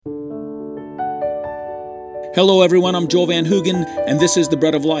Hello everyone, I'm Joel Van Hoogen, and this is The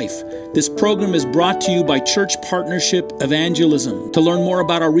Bread of Life. This program is brought to you by Church Partnership Evangelism. To learn more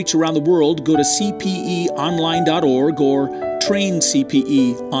about our reach around the world, go to cpeonline.org or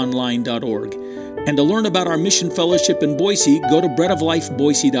traincpeonline.org. And to learn about our mission fellowship in Boise, go to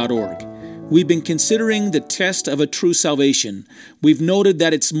breadoflifeboise.org. We've been considering the test of a true salvation. We've noted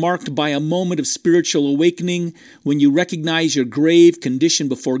that it's marked by a moment of spiritual awakening when you recognize your grave condition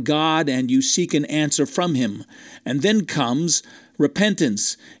before God and you seek an answer from Him. And then comes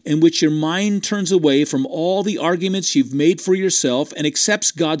repentance, in which your mind turns away from all the arguments you've made for yourself and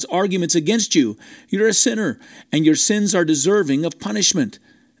accepts God's arguments against you. You're a sinner, and your sins are deserving of punishment.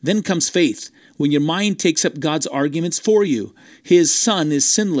 Then comes faith, when your mind takes up God's arguments for you. His Son is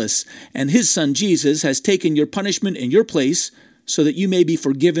sinless, and His Son Jesus has taken your punishment in your place so that you may be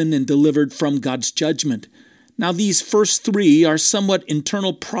forgiven and delivered from God's judgment. Now, these first three are somewhat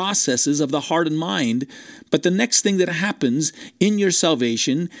internal processes of the heart and mind, but the next thing that happens in your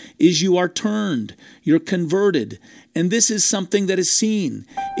salvation is you are turned, you're converted, and this is something that is seen.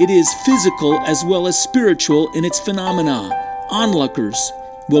 It is physical as well as spiritual in its phenomena. Onlookers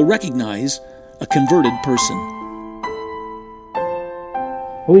will recognize a converted person.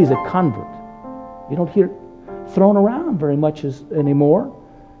 Oh, he's a convert. You don't hear it thrown around very much anymore,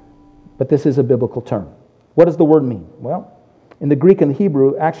 but this is a biblical term. What does the word mean? Well, in the Greek and the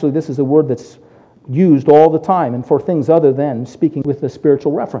Hebrew, actually this is a word that's used all the time and for things other than speaking with a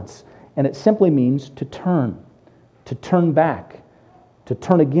spiritual reference. And it simply means to turn back, to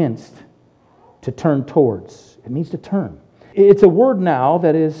turn against, to turn towards. It means to turn. It's a word now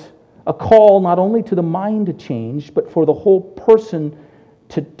that is a call not only to the mind to change, but for the whole person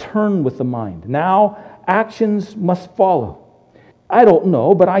to turn with the mind. Now, actions must follow. I don't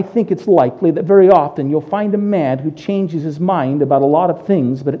know, but I think it's likely that very often you'll find a man who changes his mind about a lot of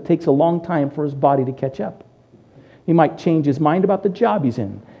things, but it takes a long time for his body to catch up. He might change his mind about the job he's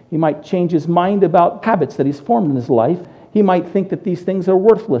in. He might change his mind about habits that he's formed in his life. He might think that these things are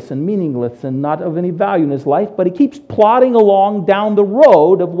worthless and meaningless and not of any value in his life, but he keeps plodding along down the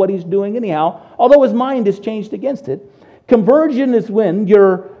road of what he's doing anyhow, although his mind is changed against it. Conversion is when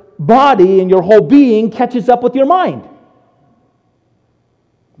your body and your whole being catches up with your mind.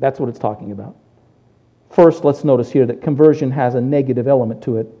 That's what it's talking about. First, let's notice here that conversion has a negative element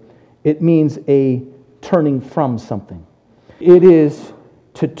to it. It means a turning from something. It is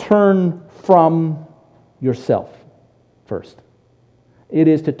to turn from yourself. First. It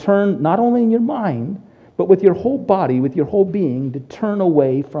is to turn not only in your mind, but with your whole body, with your whole being, to turn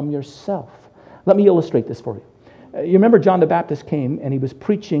away from yourself. Let me illustrate this for you. You remember John the Baptist came and he was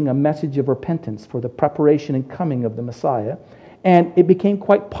preaching a message of repentance for the preparation and coming of the Messiah. And it became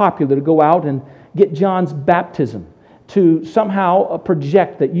quite popular to go out and get John's baptism, to somehow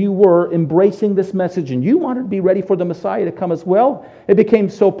project that you were embracing this message and you wanted to be ready for the Messiah to come as well. It became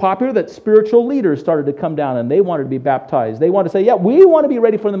so popular that spiritual leaders started to come down and they wanted to be baptized. They wanted to say, yeah, we want to be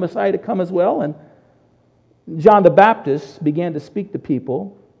ready for the Messiah to come as well. And John the Baptist began to speak to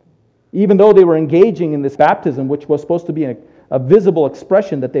people, even though they were engaging in this baptism, which was supposed to be a visible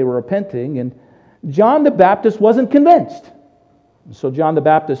expression that they were repenting. And John the Baptist wasn't convinced. So John the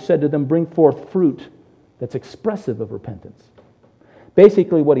Baptist said to them, bring forth fruit that's expressive of repentance.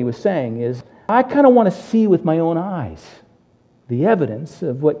 Basically what he was saying is, I kind of want to see with my own eyes the evidence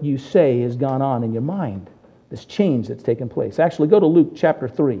of what you say has gone on in your mind, this change that's taken place. Actually, go to Luke chapter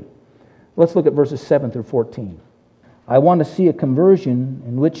 3. Let's look at verses 7 through 14. I want to see a conversion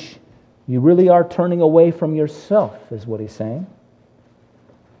in which you really are turning away from yourself, is what he's saying.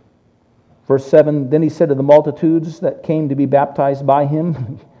 Verse 7, then he said to the multitudes that came to be baptized by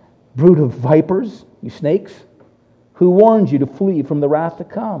him, brood of vipers, you snakes, who warned you to flee from the wrath to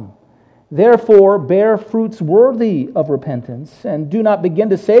come. Therefore, bear fruits worthy of repentance, and do not begin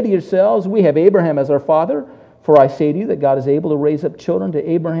to say to yourselves, we have Abraham as our father, for I say to you that God is able to raise up children to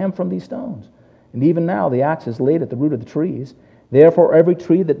Abraham from these stones. And even now the axe is laid at the root of the trees. Therefore, every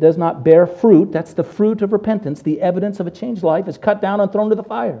tree that does not bear fruit, that's the fruit of repentance, the evidence of a changed life, is cut down and thrown to the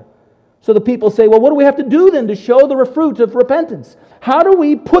fire. So the people say, well, what do we have to do then to show the fruit of repentance? How do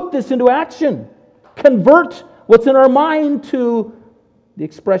we put this into action? Convert what's in our mind to the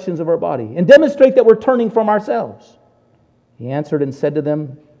expressions of our body and demonstrate that we're turning from ourselves. He answered and said to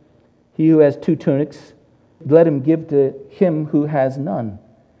them, he who has 2 tunics, let him give to him who has none.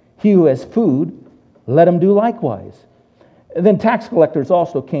 He who has food, let him do likewise. And then tax collectors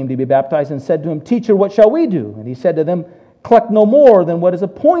also came to be baptized and said to him, Teacher, what shall we do? And he said to them, collect no more than what is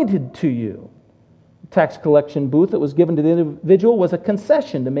appointed to you. The tax collection booth that was given to the individual was a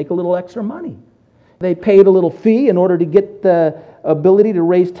concession to make a little extra money. They paid a little fee in order to get the ability to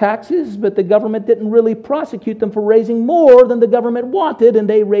raise taxes, but the government didn't really prosecute them for raising more than the government wanted, and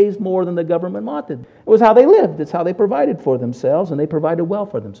they raised more than the government wanted. It was how they lived. It's how they provided for themselves, and they provided well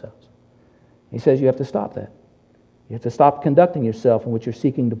for themselves. He says you have to stop that. You have to stop conducting yourself in which you're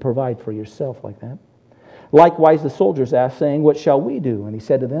seeking to provide for yourself like that. Likewise, the soldiers asked, saying, "What shall we do?" And he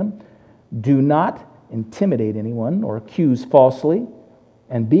said to them, "Do not intimidate anyone or accuse falsely,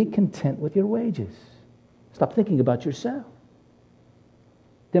 and be content with your wages." Stop thinking about yourself.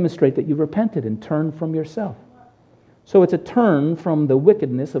 Demonstrate that you've repented and turned from yourself. So it's a turn from the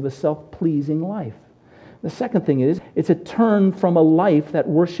wickedness of a self-pleasing life. The second thing is, it's a turn from a life that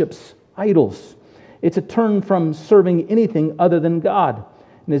worships idols. It's a turn from serving anything other than God.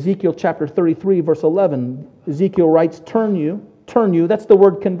 In Ezekiel chapter 33, verse 11, Ezekiel writes, turn you, that's the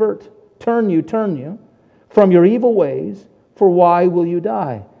word convert. Turn you, from your evil ways, for why will you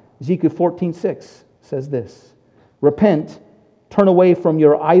die? Ezekiel 14:6 says this, repent, turn away from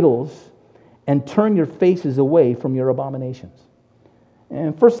your idols, and turn your faces away from your abominations.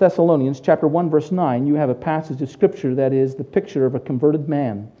 In 1 Thessalonians chapter 1, verse 9, you have a passage of Scripture that is the picture of a converted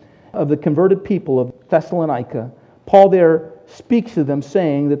man, of the converted people of Thessalonica. Paul there speaks to them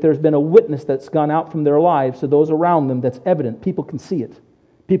saying that there's been a witness that's gone out from their lives to those around them that's evident. People can see it.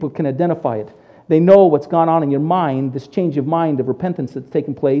 People can identify it. They know what's gone on in your mind, this change of mind of repentance that's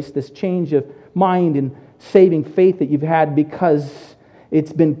taken place, this change of mind and saving faith that you've had because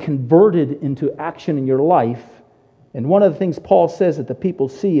it's been converted into action in your life. And one of the things Paul says that the people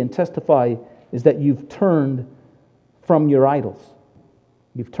see and testify is that you've turned from your idols.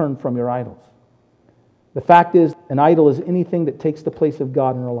 You've turned from your idols. The fact is, an idol is anything that takes the place of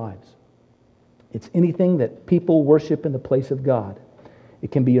God in our lives. It's anything that people worship in the place of God.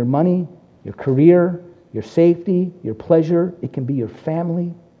 It can be your money, your career, your safety, your pleasure. It can be your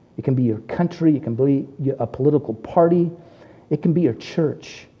family. It can be your country. It can be a political party. It can be your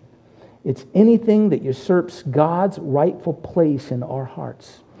church. It's anything that usurps God's rightful place in our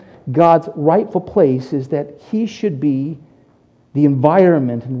hearts. God's rightful place is that He should be the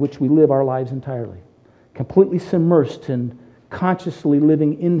environment in which we live our lives entirely. Completely submersed and consciously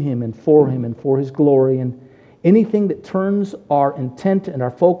living in Him and for His glory. And anything that turns our intent and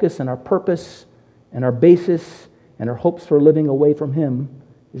our focus and our purpose and our basis and our hopes for living away from Him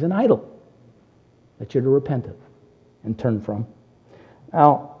is an idol that you're to repent of and turn from.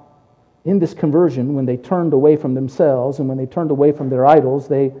 Now, in this conversion, when they turned away from themselves and when they turned away from their idols,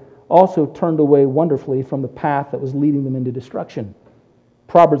 they also turned away wonderfully from the path that was leading them into destruction.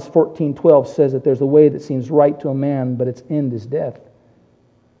 Proverbs 14:12 says that there's a way that seems right to a man, but its end is death.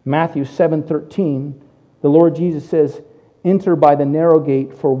 Matthew 7:13, the Lord Jesus says, enter by the narrow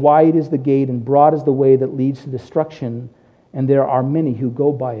gate, for wide is the gate and broad is the way that leads to destruction, and there are many who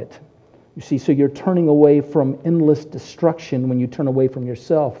go by it. You see, so you're turning away from endless destruction when you turn away from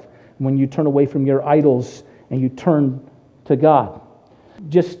yourself, when you turn away from your idols and you turn to God.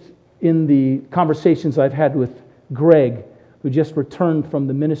 Just in the conversations I've had with Greg, who just returned from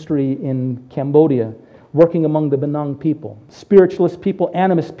the ministry in Cambodia, working among the Benang people, spiritualist people,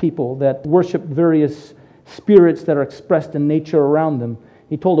 animist people that worship various spirits that are expressed in nature around them.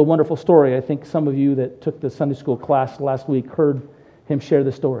 He told a wonderful story. I think some of you that took the Sunday school class last week heard him share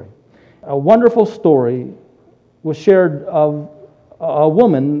the story. A wonderful story was shared of a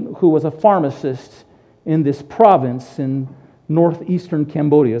woman who was a pharmacist in this province in northeastern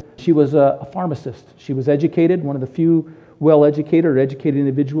Cambodia. She was a pharmacist. She was educated, one of the few well-educated or educated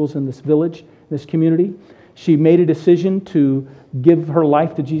individuals in this village, this community. She made a decision to give her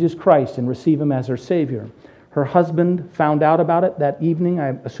life to Jesus Christ and receive Him as her Savior. Her husband found out about it that evening,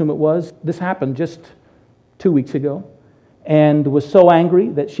 I assume it was. This happened just 2 weeks ago, and was so angry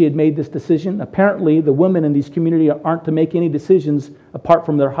that she had made this decision. Apparently, the women in these communities aren't to make any decisions apart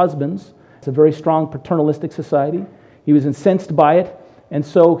from their husbands. It's a very strong paternalistic society. He was incensed by it, and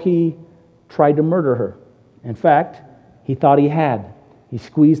so he tried to murder her. In fact, he thought he had. He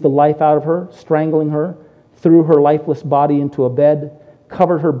squeezed the life out of her, strangling her, threw her lifeless body into a bed,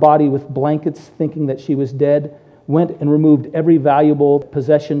 covered her body with blankets thinking that she was dead, went and removed every valuable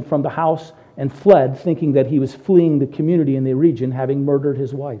possession from the house, and fled thinking that he was fleeing the community in the region, having murdered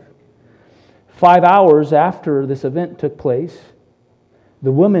his wife. 5 hours after this event took place,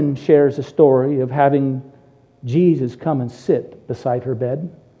 the woman shares a story of having Jesus come and sit beside her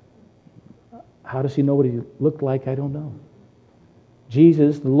bed. How does she know what he looked like? I don't know.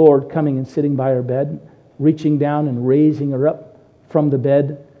 Jesus, the Lord, coming and sitting by her bed, reaching down and raising her up from the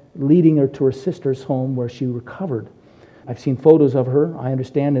bed, leading her to her sister's home where she recovered. I've seen photos of her, I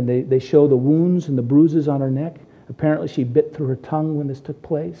understand, and they show the wounds and the bruises on her neck. Apparently she bit through her tongue when this took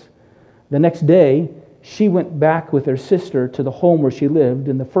place. The next day, she went back with her sister to the home where she lived,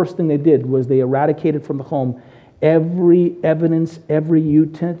 and the first thing they did was they eradicated from the home every evidence, every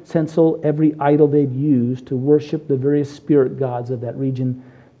utensil, every idol they'd used to worship the various spirit gods of that region.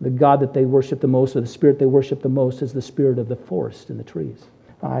 The god that they worship the most, or the spirit they worship the most, is the spirit of the forest and the trees.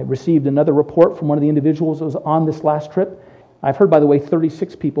 I received another report from one of the individuals that was on this last trip. I've heard, by the way,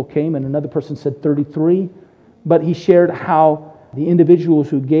 36 people came, and another person said 33. But he shared how the individuals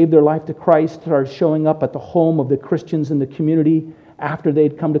who gave their life to Christ started showing up at the home of the Christians in the community after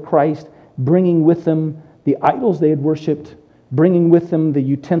they'd come to Christ, bringing with them the idols they had worshipped, bringing with them the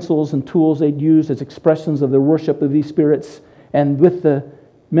utensils and tools they'd used as expressions of their worship of these spirits, and with the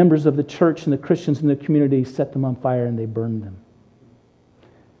members of the church and the Christians in the community set them on fire and they burned them.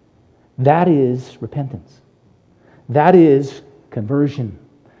 That is repentance. That is conversion.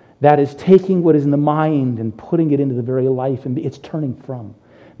 That is taking what is in the mind and putting it into the very life, and it's turning from.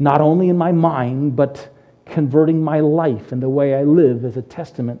 Not only in my mind, but converting my life and the way I live as a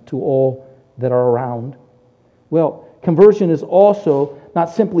testament to all that are around. Well, conversion is also not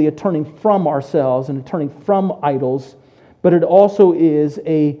simply a turning from ourselves and a turning from idols, but it also is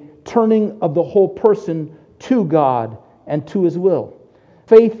a turning of the whole person to God and to His will.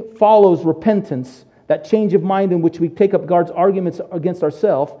 Faith follows repentance, that change of mind in which we take up God's arguments against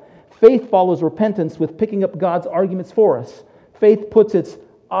ourselves. Faith follows repentance with picking up God's arguments for us. Faith puts its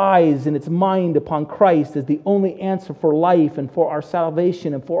eyes and its mind upon Christ as the only answer for life and for our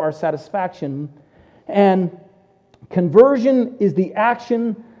salvation and for our satisfaction. And conversion is the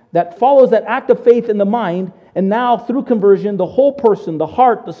action that follows that act of faith in the mind, and now through conversion, the whole person, the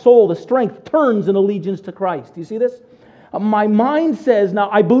heart, the soul, the strength turns in allegiance to Christ. Do you see this? My mind says, now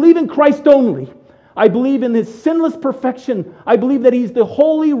I believe in Christ only. I believe in His sinless perfection. I believe that He's the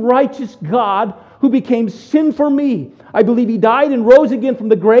holy, righteous God who became sin for me. I believe He died and rose again from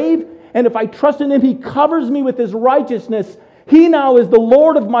the grave, and if I trust in Him, He covers me with His righteousness. He now is the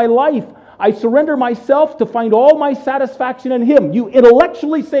Lord of my life. I surrender myself to find all my satisfaction in Him. You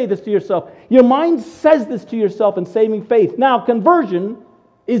intellectually say this to yourself. Your mind says this to yourself in saving faith. Now, conversion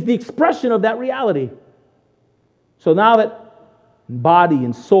is the expression of that reality. So now that body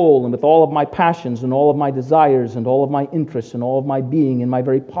and soul, and with all of my passions and all of my desires and all of my interests and all of my being and my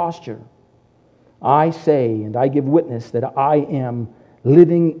very posture, I say and I give witness that I am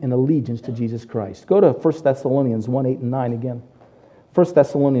living in allegiance to Jesus Christ. Go to 1 Thessalonians 1, 8 and 9 again. 1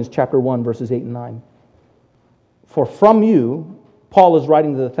 Thessalonians chapter 1, verses 8 and 9. For from you, Paul is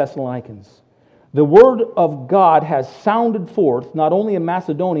writing to the Thessalonians, the word of God has sounded forth, not only in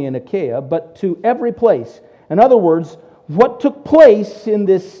Macedonia and Achaia, but to every place. In other words, what took place in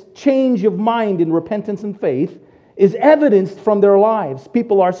this change of mind in repentance and faith is evidenced from their lives.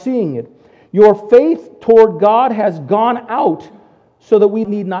 People are seeing it. Your faith toward God has gone out so that we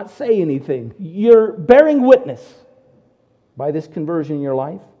need not say anything. You're bearing witness by this conversion in your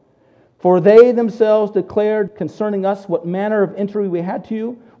life. For they themselves declared concerning us what manner of entry we had to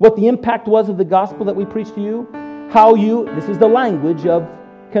you, what the impact was of the gospel that we preached to you, how you, this is the language of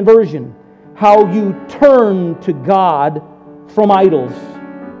conversion, how you turn to God from idols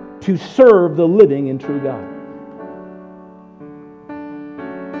to serve the living and true God.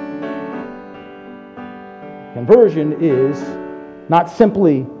 Conversion is not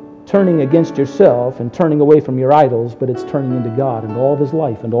simply turning against yourself and turning away from your idols, but it's turning into God and all of His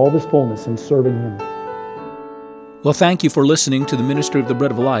life and all of His fullness and serving Him. Well, thank you for listening to the Ministry of the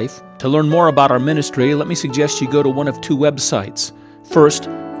Bread of Life. To learn more about our ministry, let me suggest you go to one of two websites. First,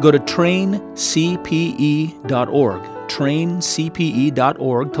 go to traincpe.org,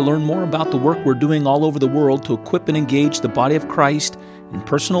 traincpe.org, to learn more about the work we're doing all over the world to equip and engage the body of Christ in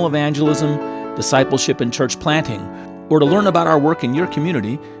personal evangelism, discipleship, and church planting. Or to learn about our work in your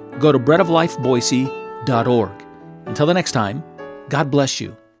community, go to breadoflifeboise.org. Until the next time, God bless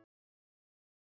you.